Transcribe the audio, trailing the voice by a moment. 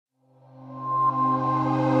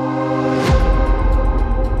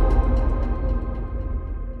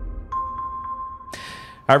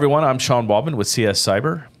Hi, everyone. I'm Sean Waldman with CS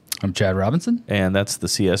Cyber. I'm Chad Robinson. And that's the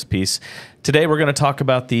CS piece. Today, we're going to talk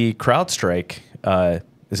about the CrowdStrike.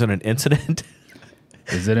 Is it an incident?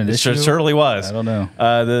 Is it an issue? It certainly was. I don't know.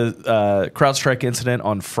 The CrowdStrike incident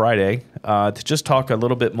on Friday, to just talk a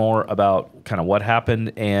little bit more about kind of what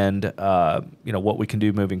happened and what we can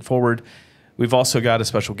do moving forward. We've also got a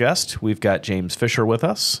special guest. We've got James Fisher with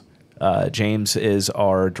us. James is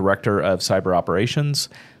our Director of Cyber Operations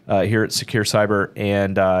here at Secure Cyber,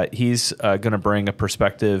 and he's going to bring a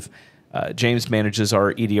perspective. James manages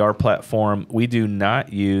our EDR platform. We do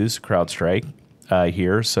not use CrowdStrike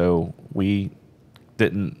here, so we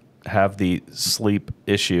didn't have the sleep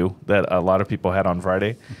issue that a lot of people had on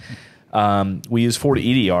Friday. We use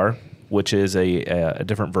FortiEDR, which is a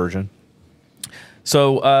different version.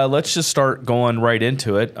 So let's just start going right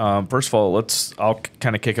into it. First of all, I'll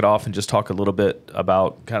kind of kick it off and just talk a little bit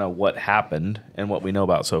about kind of what happened and what we know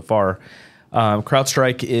about so far.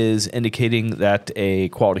 CrowdStrike is indicating that a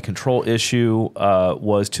quality control issue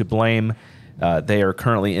was to blame. They are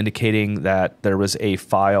currently indicating that there was a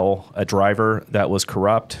driver that was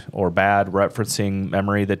corrupt or bad, referencing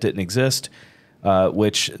memory that didn't exist,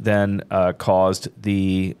 which then caused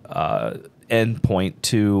the endpoint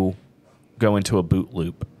to go into a boot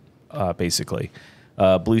loop, basically.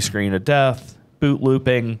 Blue screen of death, boot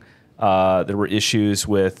looping. There were issues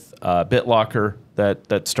with BitLocker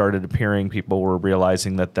that started appearing. People were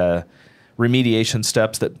realizing that the remediation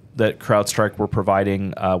steps that CrowdStrike were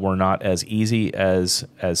providing were not as easy as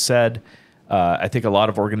said. I think a lot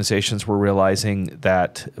of organizations were realizing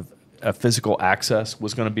that a physical access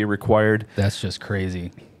was going to be required. That's just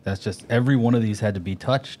crazy. That's just every one of these had to be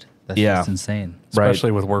touched. That's just insane. Especially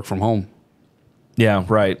with work from home. Yeah,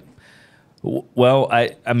 right. Well,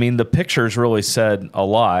 I mean, the pictures really said a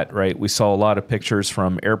lot, right? We saw a lot of pictures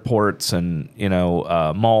from airports and,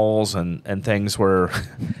 malls and things where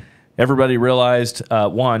everybody realized,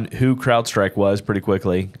 one, who CrowdStrike was pretty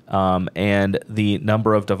quickly, and the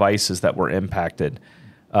number of devices that were impacted.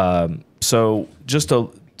 So just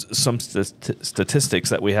some statistics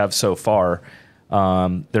that we have so far.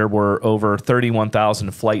 There were over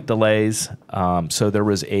 31,000 flight delays. So there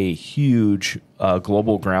was a huge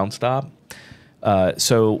global ground stop.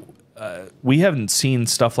 So we haven't seen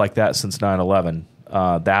stuff like that since 9/11,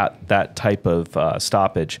 that type of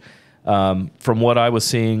stoppage. From what I was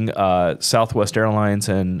seeing, Southwest Airlines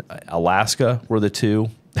and Alaska were the two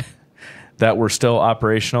that were still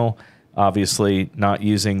operational, obviously not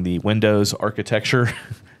using the Windows architecture,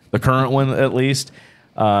 the current one at least.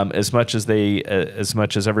 As much as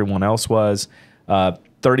everyone else was,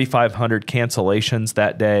 3,500 cancellations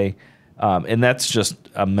that day, and that's just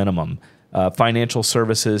a minimum. Financial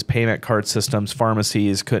services, payment card systems,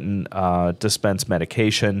 pharmacies couldn't dispense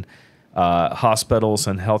medication, hospitals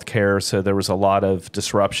and healthcare. So there was a lot of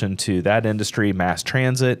disruption to that industry. Mass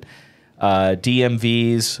transit,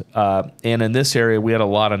 DMVs, and in this area we had a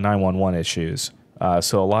lot of 911 issues.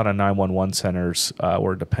 So a lot of 911 centers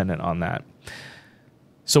were dependent on that.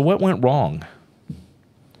 So what went wrong?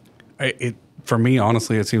 For me,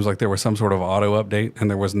 honestly, it seems like there was some sort of auto update and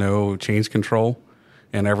there was no change control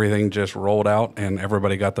and everything just rolled out and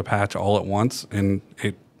everybody got the patch all at once. And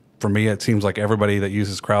for me, it seems like everybody that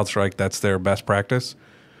uses CrowdStrike, that's their best practice,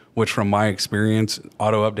 which from my experience,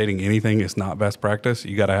 auto updating anything is not best practice.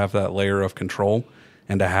 You got to have that layer of control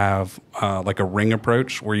and to have like a ring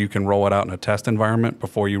approach where you can roll it out in a test environment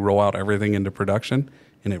before you roll out everything into production.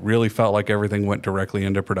 And it really felt like everything went directly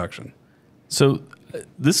into production. So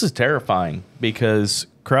this is terrifying because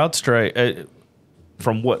CrowdStrike,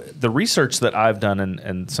 from what the research that I've done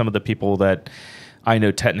and some of the people that I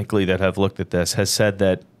know technically that have looked at this has said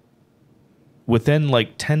that within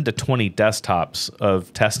like 10 to 20 desktops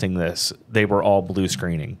of testing this, they were all blue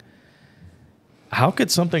screening. How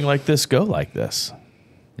could something like this go like this?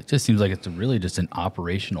 It just seems like it's really just an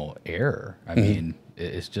operational error. I mean,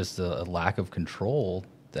 it's just a lack of control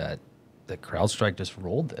that CrowdStrike just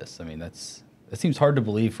rolled this. I mean, it seems hard to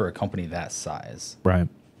believe for a company that size. Right.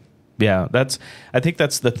 Yeah, I think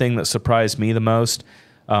that's the thing that surprised me the most.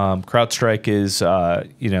 CrowdStrike is,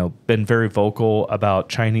 been very vocal about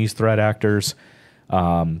Chinese threat actors.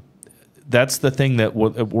 That's the thing that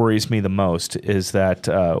worries me the most is that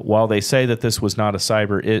while they say that this was not a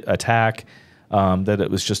cyber attack, that it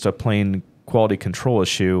was just a plain quality control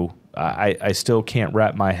issue, I still can't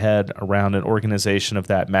wrap my head around an organization of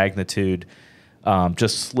that magnitude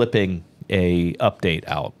just slipping a update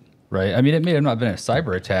out. Right. I mean, it may have not been a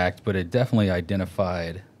cyber attack, but it definitely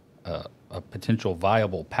identified a potential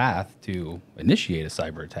viable path to initiate a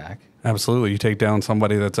cyber attack. Absolutely. You take down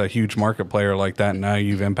somebody that's a huge market player like that, and now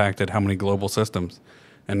you've impacted how many global systems.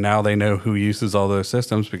 And now they know who uses all those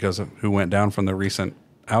systems because of who went down from the recent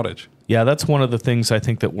outage. Yeah, that's one of the things I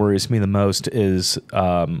think that worries me the most is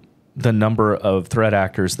the number of threat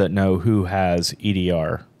actors that know who has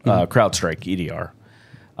EDR, CrowdStrike EDR.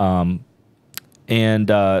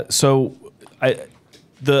 So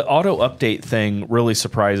the auto update thing really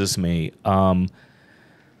surprises me. Auto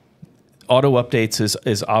updates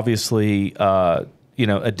is obviously a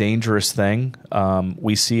dangerous thing.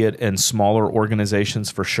 We see it in smaller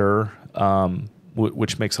organizations for sure,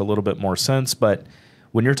 which makes a little bit more sense. But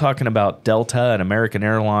when you're talking about Delta and American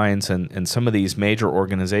Airlines and some of these major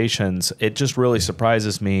organizations, it just really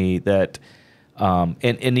surprises me that,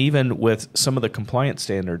 and even with some of the compliance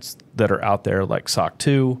standards that are out there, like SOC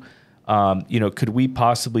 2, could we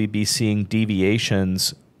possibly be seeing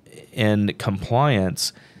deviations in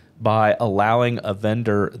compliance by allowing a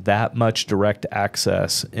vendor that much direct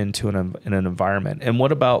access into an environment? And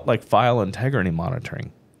what about like file integrity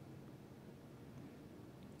monitoring?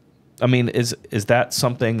 I mean, is that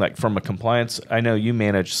something like from a compliance? I know you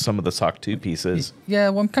manage some of the SOC 2 pieces. Yeah,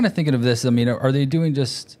 well, I'm kind of thinking of this. I mean, are they doing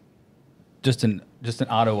just an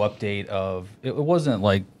auto update of? It wasn't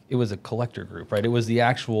like it was a collector group, right? It was the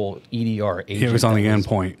actual EDR agent. It was on the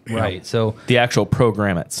endpoint, right? So the actual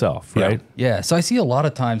program itself, right? Yeah. So I see a lot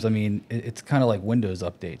of times. I mean, it's kind of like Windows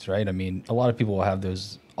updates, right? I mean, a lot of people will have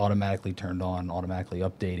those automatically turned on, automatically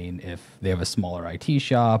updating if they have a smaller IT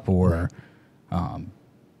shop or.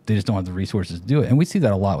 They just don't have the resources to do it. And we see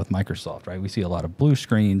that a lot with Microsoft, right? We see a lot of blue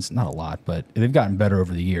screens, not a lot, but they've gotten better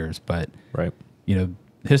over the years. But,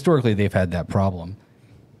 historically they've had that problem.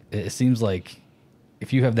 It seems like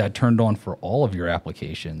if you have that turned on for all of your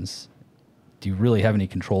applications, do you really have any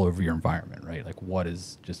control over your environment, right? Like what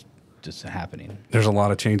is just happening? There's a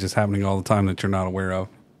lot of changes happening all the time that you're not aware of.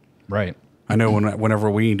 Right. I know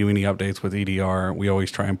whenever we do any updates with EDR, we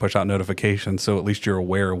always try and push out notifications so at least you're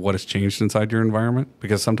aware of what has changed inside your environment,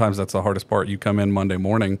 because sometimes that's the hardest part. You come in Monday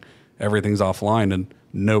morning, everything's offline and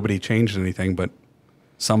nobody changed anything, but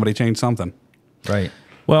somebody changed something. Right.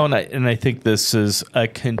 Well, and I think this is a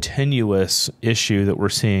continuous issue that we're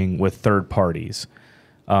seeing with third parties,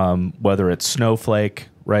 whether it's Snowflake,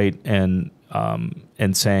 right, and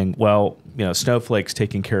saying, well, Snowflake's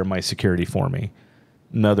taking care of my security for me.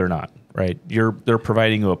 No, they're not. Right, they're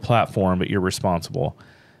providing you a platform, but you're responsible.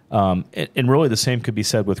 And really, the same could be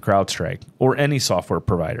said with CrowdStrike or any software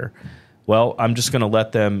provider. Well, I'm just going to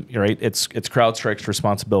let them. Right, it's CrowdStrike's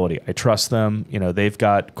responsibility. I trust them. They've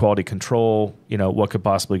got quality control. What could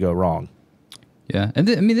possibly go wrong? Yeah, and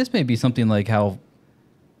this may be something like how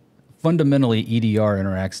fundamentally EDR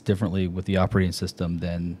interacts differently with the operating system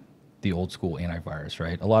than the old school antivirus.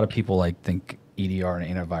 Right, a lot of people think EDR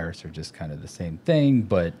and antivirus are just kind of the same thing,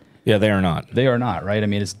 but yeah, they are not. They are not, right? I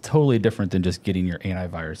mean, it's totally different than just getting your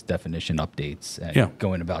antivirus definition updates and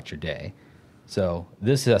going about your day. So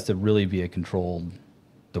this has to really be a controlled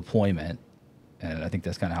deployment, and I think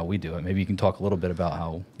that's kind of how we do it. Maybe you can talk a little bit about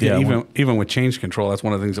how... Yeah, even with change control, that's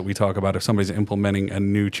one of the things that we talk about. If somebody's implementing a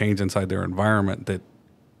new change inside their environment, that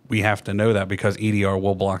we have to know that because EDR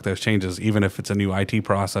will block those changes, even if it's a new IT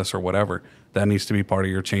process or whatever. That needs to be part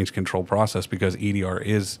of your change control process because EDR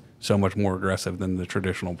is so much more aggressive than the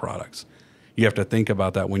traditional products. You have to think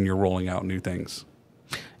about that when you're rolling out new things.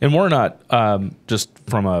 And we're not, just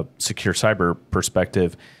from a secure cyber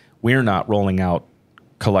perspective, we're not rolling out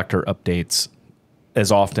collector updates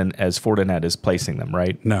as often as Fortinet is placing them,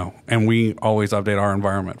 right? No. And we always update our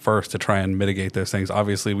environment first to try and mitigate those things.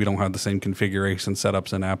 Obviously, we don't have the same configuration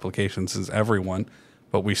setups and applications as everyone,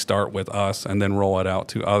 but we start with us and then roll it out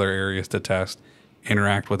to other areas to test,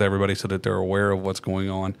 interact with everybody so that they're aware of what's going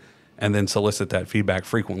on, and then solicit that feedback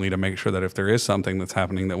frequently to make sure that if there is something that's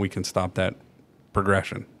happening, that we can stop that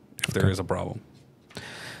progression if there is a problem.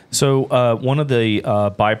 So one of the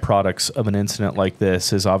byproducts of an incident like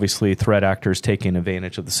this is obviously threat actors taking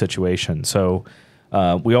advantage of the situation. So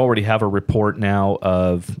we already have a report now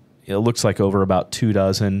of, it looks like over about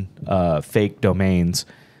 24 fake domains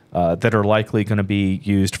that are likely going to be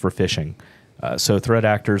used for phishing. So threat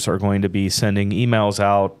actors are going to be sending emails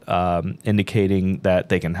out indicating that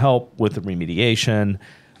they can help with the remediation,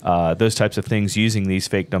 those types of things using these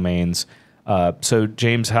fake domains. So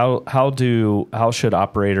James, how should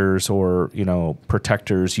operators or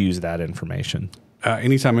protectors use that information?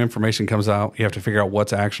 Anytime information comes out, you have to figure out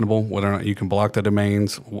what's actionable, whether or not you can block the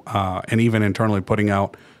domains, and even internally putting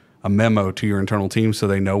out a memo to your internal team so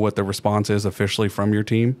they know what the response is officially from your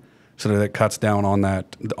team, so that it cuts down on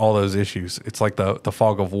all those issues. It's like the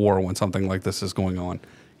fog of war when something like this is going on.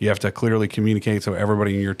 You have to clearly communicate so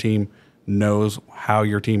everybody in your team knows how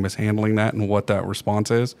your team is handling that and what that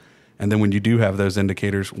response is. And then when you do have those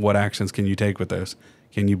indicators, what actions can you take with those?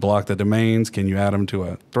 Can you block the domains? Can you add them to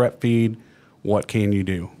a threat feed? What can you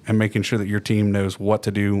do? And making sure that your team knows what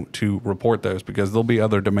to do to report those, because there'll be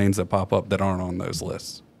other domains that pop up that aren't on those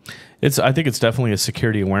lists. I think it's definitely a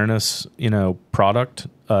security awareness, product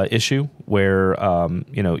issue where,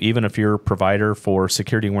 even if your provider for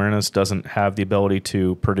security awareness doesn't have the ability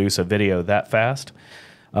to produce a video that fast,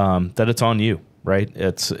 that it's on you, right?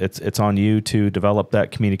 It's on you to develop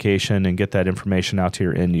that communication and get that information out to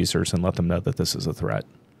your end users and let them know that this is a threat.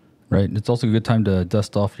 Right. It's also a good time to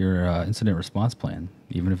dust off your incident response plan,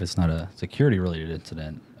 even if it's not a security-related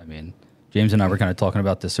incident. I mean, James and I were kind of talking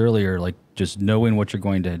about this earlier, like just knowing what you're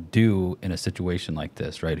going to do in a situation like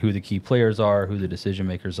this, right? Who the key players are, who the decision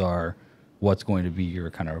makers are, what's going to be your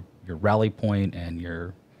your rally point and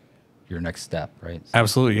your next step, right? So,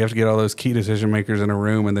 absolutely. You have to get all those key decision makers in a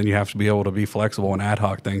room, and then you have to be able to be flexible and ad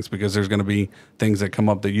hoc things, because there's going to be things that come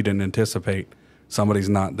up that you didn't anticipate. Somebody's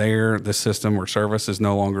not there, the system or service is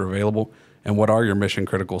no longer available. And what are your mission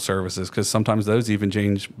critical services? Because sometimes those even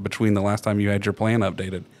change between the last time you had your plan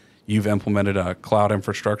updated. You've implemented a cloud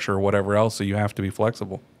infrastructure or whatever else, so you have to be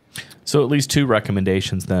flexible. So at least two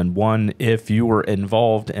recommendations then. One, if you were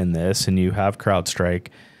involved in this and you have CrowdStrike,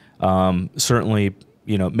 certainly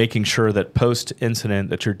making sure that post-incident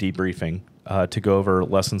that you're debriefing to go over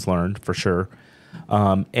lessons learned for sure.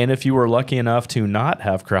 And if you were lucky enough to not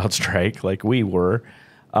have CrowdStrike like we were,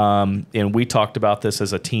 and we talked about this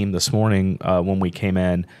as a team this morning when we came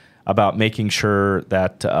in, about making sure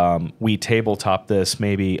that we tabletop this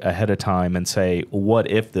maybe ahead of time and say, what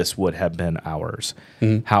if this would have been ours?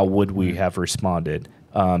 Mm-hmm. How would we have responded?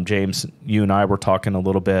 James, you and I were talking a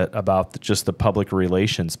little bit about just the public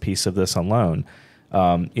relations piece of this alone.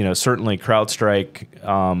 Certainly CrowdStrike,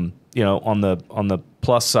 on the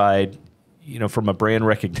plus side, from a brand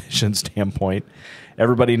recognition standpoint,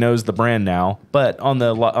 everybody knows the brand now. But on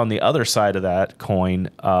the other side of that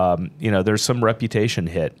coin, there's some reputation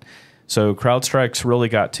hit. So CrowdStrike's really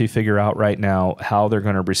got to figure out right now how they're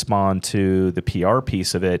going to respond to the PR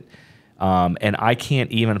piece of it. And I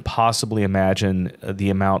can't even possibly imagine the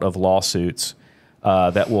amount of lawsuits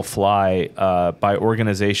that will fly by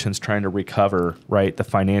organizations trying to recover, right, the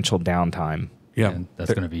financial downtime. Yeah, and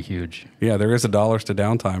that's going to be huge. Yeah, there is a dollars to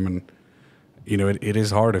downtime, and it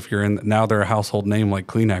is hard if you're in. Now they're a household name like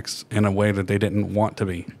Kleenex in a way that they didn't want to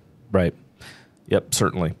be. Right. Yep.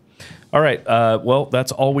 Certainly. All right. Well,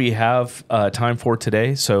 that's all we have time for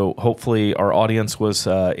today. So hopefully our audience was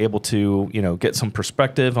able to get some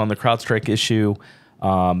perspective on the CrowdStrike issue.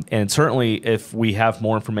 And certainly if we have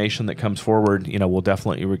more information that comes forward, we'll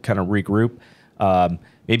definitely kind of regroup.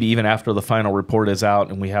 Maybe even after the final report is out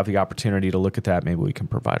and we have the opportunity to look at that, maybe we can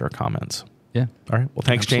provide our comments. Yeah. All right. Well,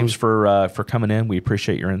 thanks, Absolutely. James, for coming in. We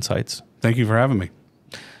appreciate your insights. Thank you for having me.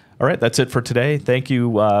 All right. That's it for today. Thank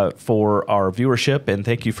you for our viewership, and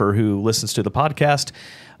thank you for who listens to the podcast.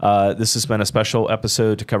 This has been a special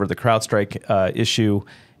episode to cover the CrowdStrike issue,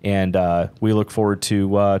 and we look forward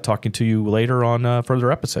to talking to you later on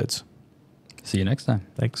further episodes. See you next time.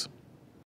 Thanks.